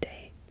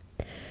birthday.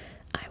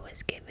 I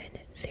was given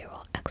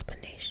 0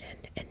 explanation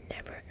and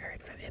never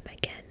heard from him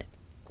again.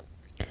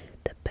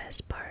 The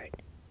best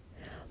part,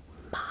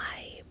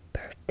 my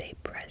birthday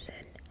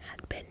present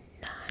had been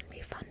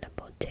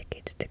non-refundable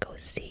tickets to go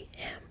see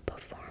him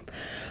perform.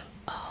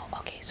 Oh,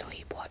 okay, so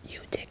he bought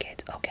you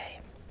tickets, okay.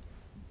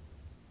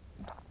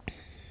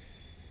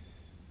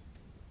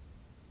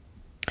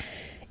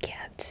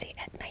 Yeah, see,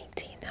 at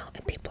 19 now,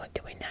 and people are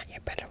doing that,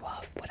 you're better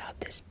off without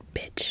this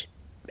bitch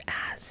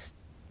ass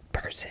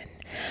person.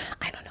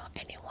 I don't know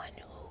anyone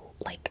who,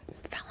 like,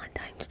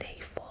 Valentine's Day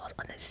falls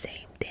on the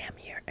same damn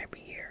year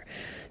every year.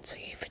 So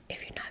if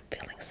you're not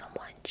feeling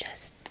someone,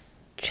 just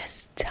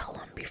tell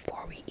them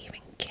before we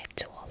even get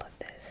to all of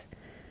this.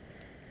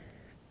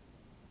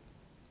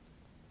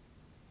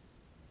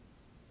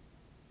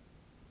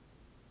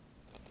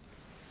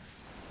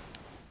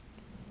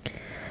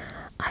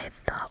 I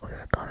thought we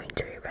were going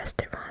to a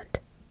restaurant,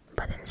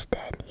 but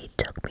instead he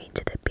took me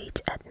to the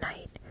beach at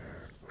night.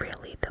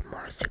 Really the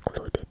more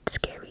secluded,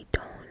 scary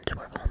zones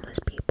where homeless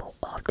people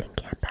often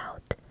camp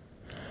out.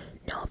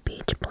 No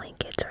beach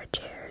blankets or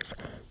chairs,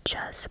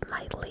 just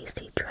my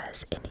lacy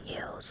dress and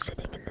heels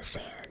sitting in the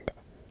sand.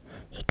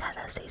 He got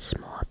us a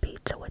small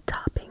pizza with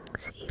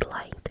toppings he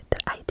liked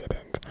that I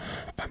didn't,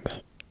 and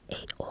they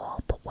ate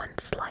all but 1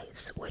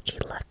 slice, which he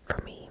left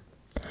for me.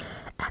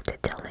 After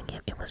telling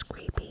him it was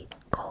creepy,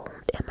 cold,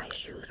 and my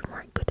shoes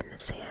weren't good in the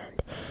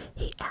sand,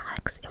 he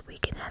asked if we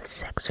can have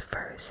sex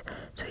first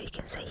so he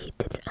can say he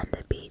did it on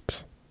the beach.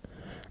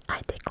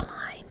 I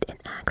declined and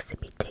asked to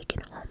be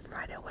taken home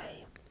right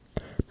away.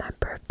 My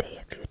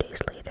birthday a few days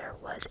later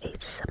was a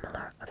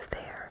similar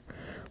affair.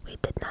 We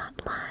did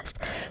not last.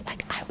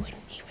 Like, I wouldn't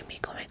even be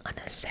going on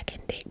a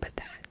second date with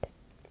that.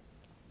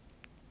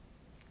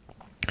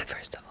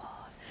 First of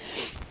all,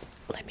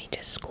 let me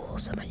just school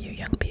some of you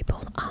young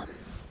people. How do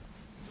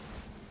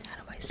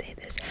I say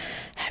this?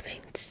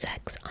 Having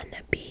sex on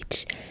the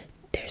beach,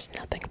 there's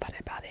nothing fun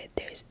about it.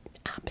 There's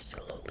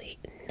absolutely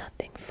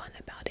nothing fun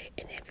about it.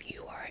 And if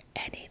you are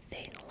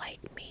anything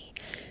like me,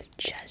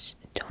 just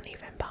don't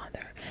even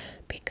bother,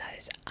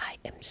 because I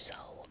am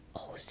so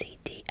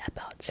OCD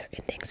about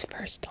certain things.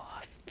 First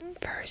off,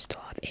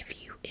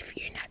 if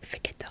you're not,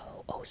 forget the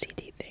whole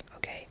OCD thing,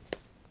 okay?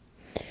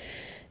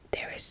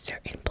 There is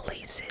certain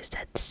places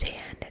that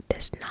sand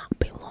does not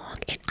belong,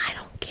 and I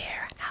don't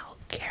care how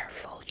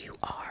careful you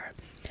are.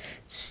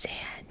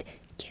 Sand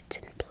gets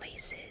in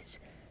places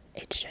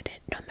it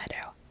shouldn't, no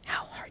matter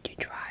how hard you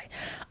try.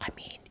 I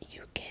mean,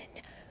 you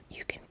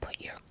can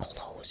put your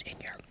clothes in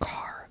your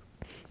car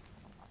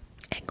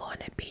and go on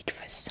the beach.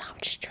 For some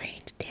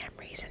strange damn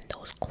reason,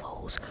 those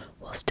clothes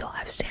will still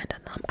have sand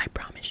on them. I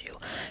promise you.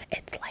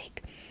 It's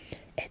like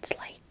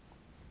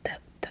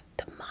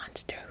the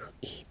monster who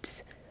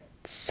eats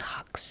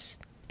socks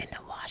in the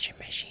washing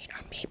machine,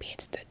 or maybe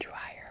it's the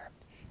dryer.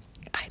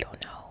 I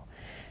don't know.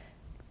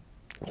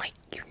 Like,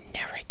 you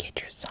never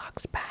get your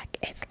socks back.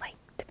 It's like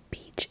the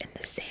beach and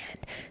the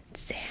sand.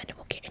 Sand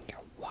will get in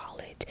your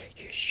wallet,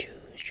 your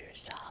shoes, your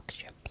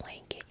socks, your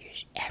blanket,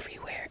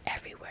 everywhere.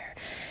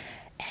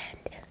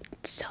 And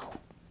so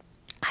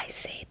I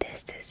say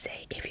this to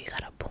say, if you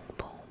got a boom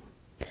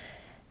boom,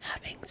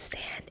 having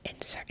sand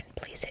in certain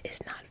places is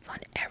not fun.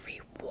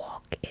 Every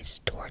walk is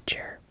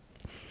torture.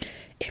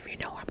 If you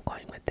know where I'm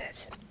going with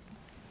this.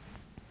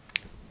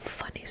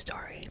 Fun funny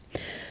story.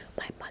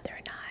 My mother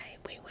and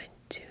we went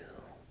to,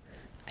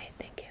 I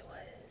think it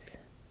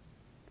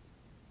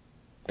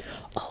was,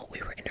 oh,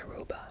 we were in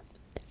Aruba,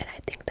 and I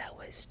think that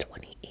was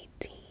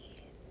 2018.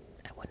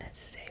 I want to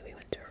say we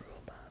went to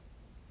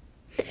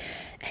Aruba.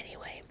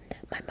 Anyway,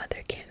 my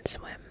mother can't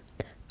swim.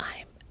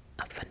 I'm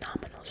a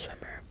phenomenal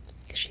swimmer.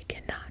 She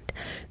cannot.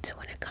 So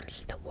when it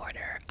comes to the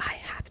water, I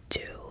have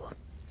to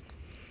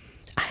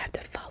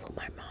follow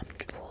my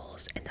mom's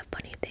rules. And the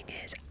funny thing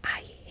is,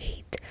 I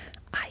hate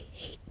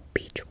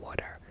beach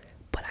water,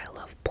 but I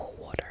love pool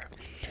water.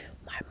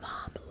 My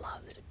mom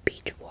loves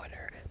beach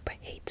water, but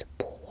hates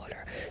pool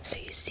water. So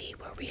you see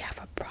where we have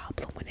a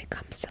problem when it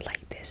comes to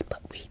like this, but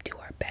we do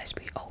our best.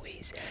 We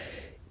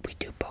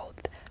do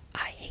both.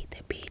 I hate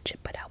the beach,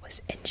 but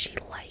and she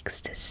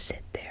likes to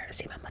sit there.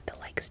 See, my mother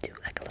likes to,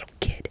 like a little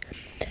kid,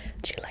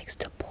 she likes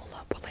to pull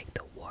up where like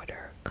the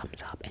water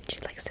comes up, and she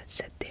likes to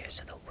sit there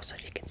so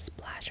she can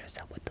splash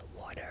herself with the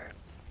water,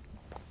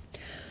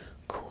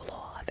 cool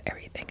off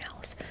everything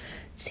else.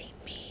 See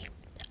me,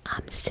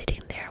 I'm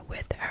sitting there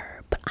with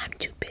her, but I'm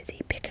too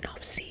busy picking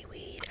off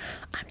seaweed.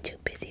 I'm too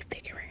busy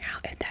figuring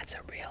out if that's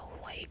a real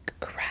like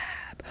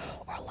crab,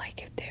 or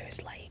like if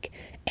there's like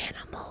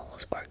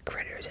animals or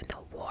critters in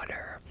the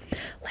water.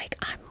 Like,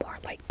 I'm more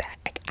like that.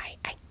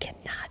 I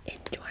cannot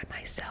enjoy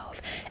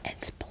myself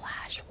and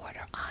splash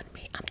water on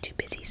me. I'm too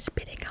busy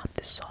spitting out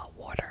the salt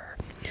water.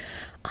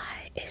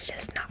 It's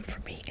just not for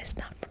me. It's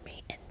not for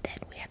me. And then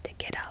we have to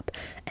get up,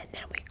 and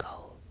then we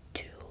go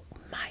to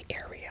my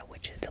area,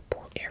 which is the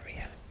pool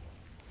area.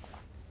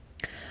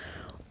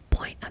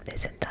 Point of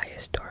this entire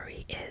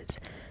story is,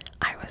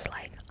 I was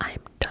like,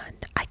 I'm done.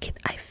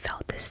 I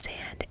felt the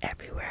sand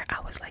everywhere. I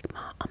was like,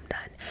 Mom, I'm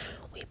done.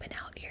 We've been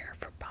out here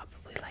for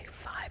probably like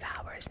 5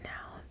 hours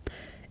now.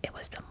 It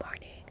was the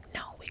morning.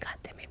 No, we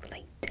got there maybe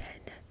like 10,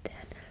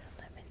 11,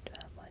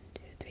 12, 1,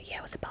 2, 3. Yeah,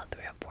 it was about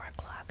 3 or 4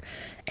 o'clock.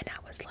 And I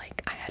was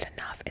like, I had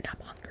enough and I'm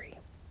hungry.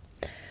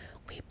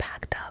 We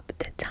packed up.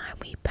 The time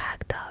we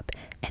packed up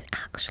and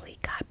actually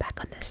got back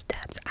on the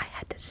steps, I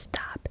had to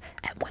stop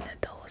at one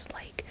of those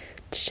like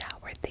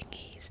shower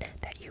thingies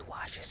that you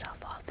wash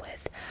yourself off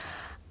with.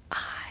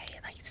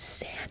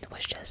 Sand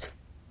was just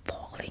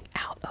falling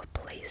out of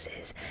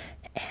places.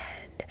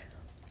 And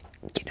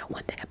you know,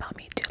 one thing about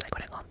me too, like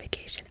when I go on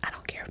vacation, I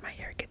don't care if my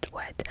hair gets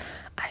wet.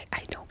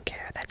 I don't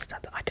care that stuff.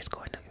 I just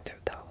go into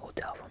the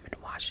hotel room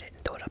and wash it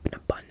and throw it up in a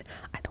bun.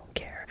 I don't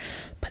care.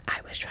 But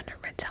I was trying to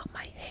rinse out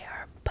my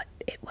hair, but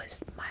it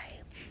was my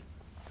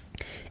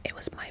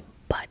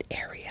butt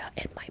area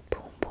and my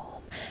boom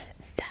boom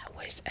that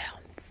was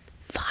on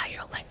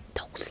fire, like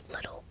those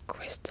little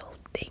crystal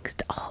things.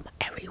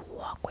 Every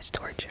walk was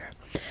torture.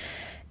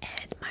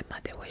 And my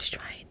mother was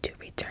trying to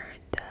return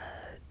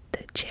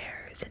the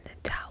chairs and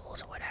the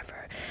towels or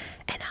whatever,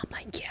 and I'm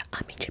like, yeah,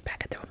 I'll meet you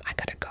back at the room, I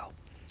gotta go.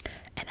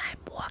 And I'm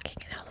walking,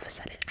 and all of a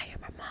sudden I hear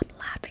my mom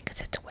laughing,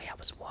 because it's the way I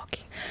was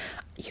walking.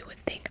 You would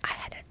think I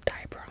had a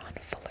diaper on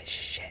full of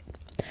shit.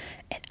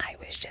 And I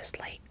was just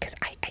like, because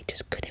I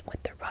just couldn't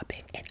with the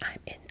rubbing. And I'm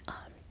in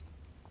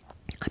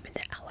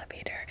the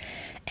elevator,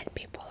 and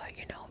people are,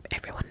 you know,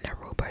 everyone in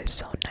Aruba is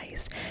so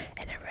nice,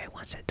 and everybody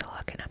wants to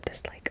talk, and I'm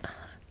just like,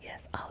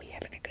 yes, oh, you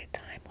having a good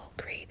time? Well,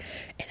 great.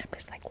 And I'm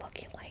just like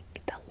looking like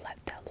the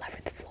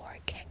 11th floor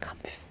can't come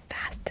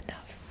fast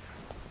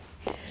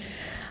enough.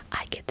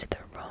 I get to the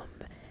room,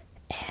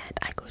 and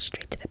I go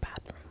straight to the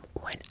bathroom.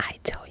 When I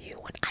tell you,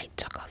 when I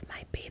took off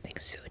my bathing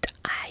suit,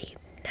 I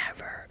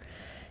never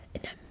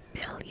in a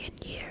million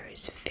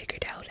years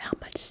figured out how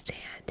much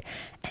sand.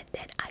 And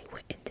then I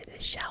went into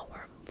the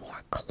shower,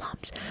 more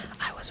clumps.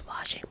 I was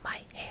washing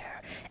my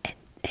hair and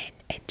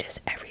just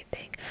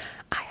everything.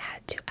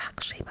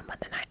 My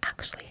mother and I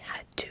actually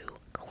had to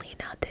clean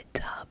out the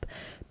tub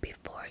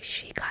before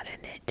she got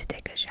in it to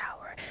take a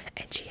shower.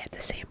 And she had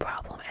the same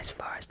problem as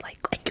far as like,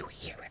 and you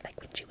hear it like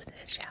when she was in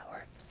the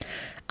shower.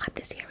 I'm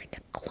just hearing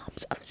the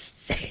clumps of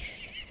sand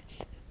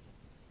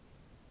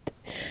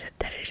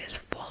that is just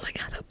falling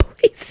out of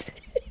places.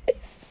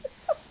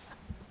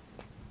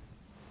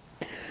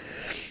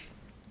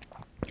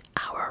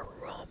 Our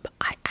room,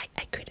 I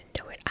couldn't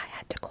do it. I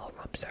had to call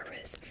room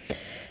service,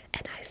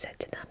 and I said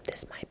to them,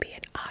 this might be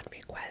an odd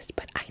request,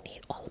 but I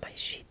need all of my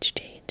sheets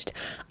changed.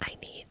 I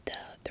need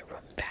the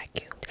room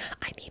vacuumed.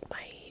 I need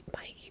my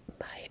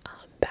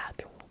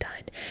bathroom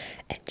done.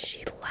 And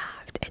she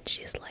laughed, and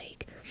she's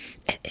like,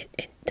 and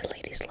the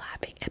lady's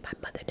laughing, and my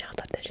mother now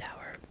left the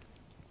shower,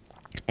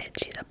 and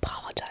she's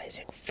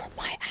apologizing for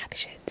my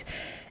actions.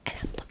 And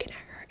I'm looking at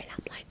her, and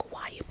I'm like,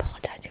 why are you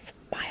apologizing for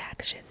my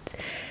actions?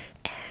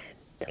 And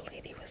the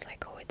lady was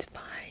like, oh, it's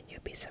fine,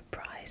 you'll be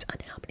surprised on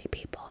how many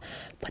people.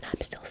 But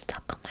I'm still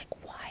stuck. I'm like,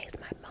 why is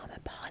my mom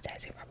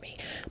apologizing for me?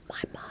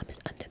 My mom is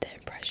under the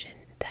impression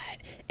that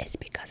it's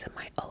because of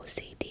my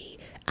OCD.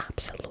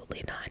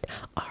 Absolutely not.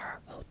 Our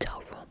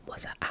hotel room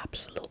was an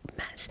absolute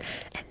mess.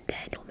 And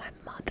then when my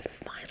mother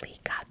finally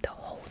got the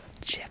whole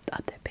gist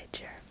of the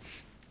picture,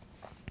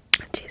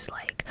 she's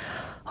like,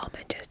 oh,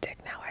 Majestic,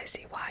 now I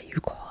see why you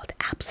called.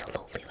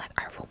 Absolutely. Like,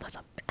 our room was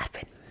a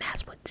effing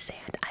mess with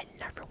sand. I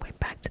never went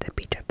back to the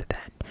beach after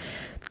that.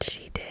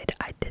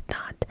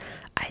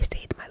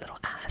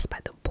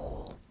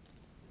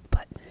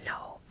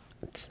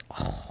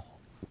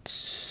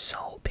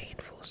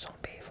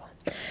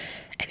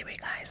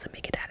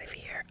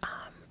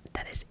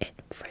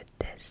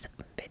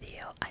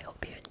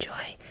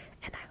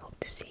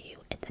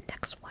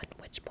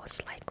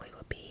 slight